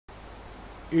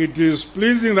It is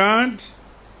pleasing that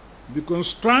the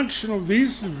construction of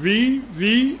this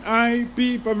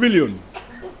VVIP Pavilion,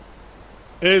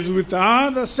 as with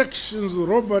other sections of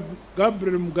Robert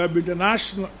Gabriel Mugabe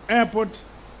International Airport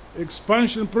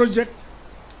expansion project,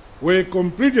 were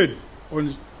completed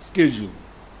on schedule.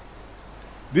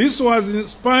 This was in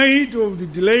spite of the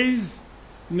delays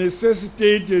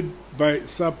necessitated by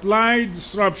supply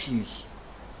disruptions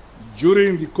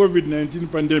during the COVID-19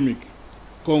 pandemic.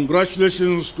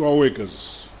 Congratulations to our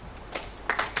workers.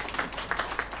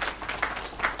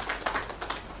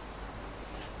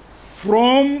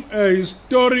 From a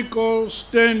historical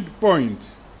standpoint,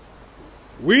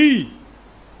 we,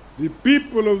 the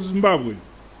people of Zimbabwe,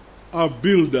 are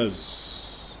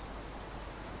builders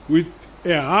with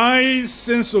a high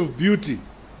sense of beauty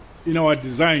in our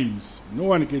designs. No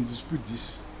one can dispute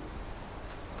this.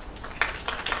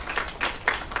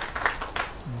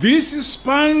 This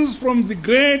spans from the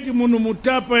great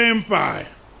Munumutapa Empire,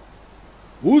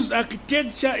 whose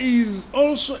architecture is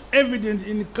also evident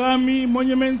in Kami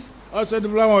monuments outside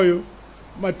Bulawayo,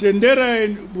 Matendera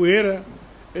and Buhera,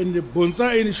 and the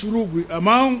Bonsa and Shurugwi,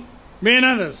 among many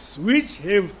others, which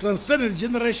have transcended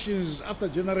generations after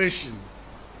generation,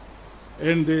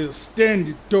 and they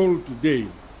stand tall today.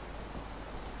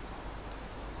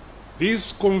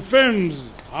 This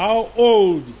confirms how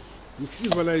old the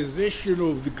civilization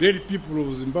of the great people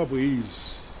of Zimbabwe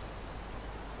is.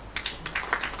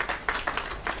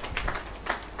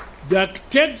 The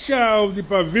architecture of the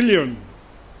pavilion,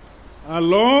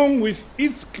 along with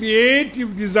its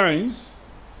creative designs,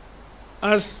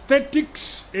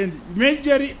 aesthetics, and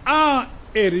imagery, are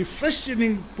a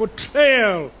refreshing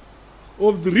portrayal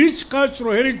of the rich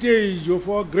cultural heritage of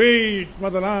our great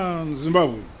motherland,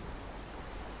 Zimbabwe.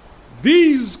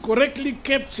 These correctly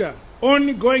capture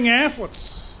ongoing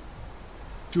efforts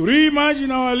to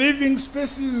reimagine our living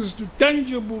spaces to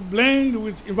tangible blend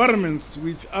with environments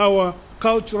with our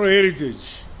cultural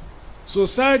heritage,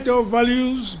 societal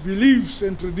values, beliefs,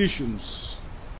 and traditions.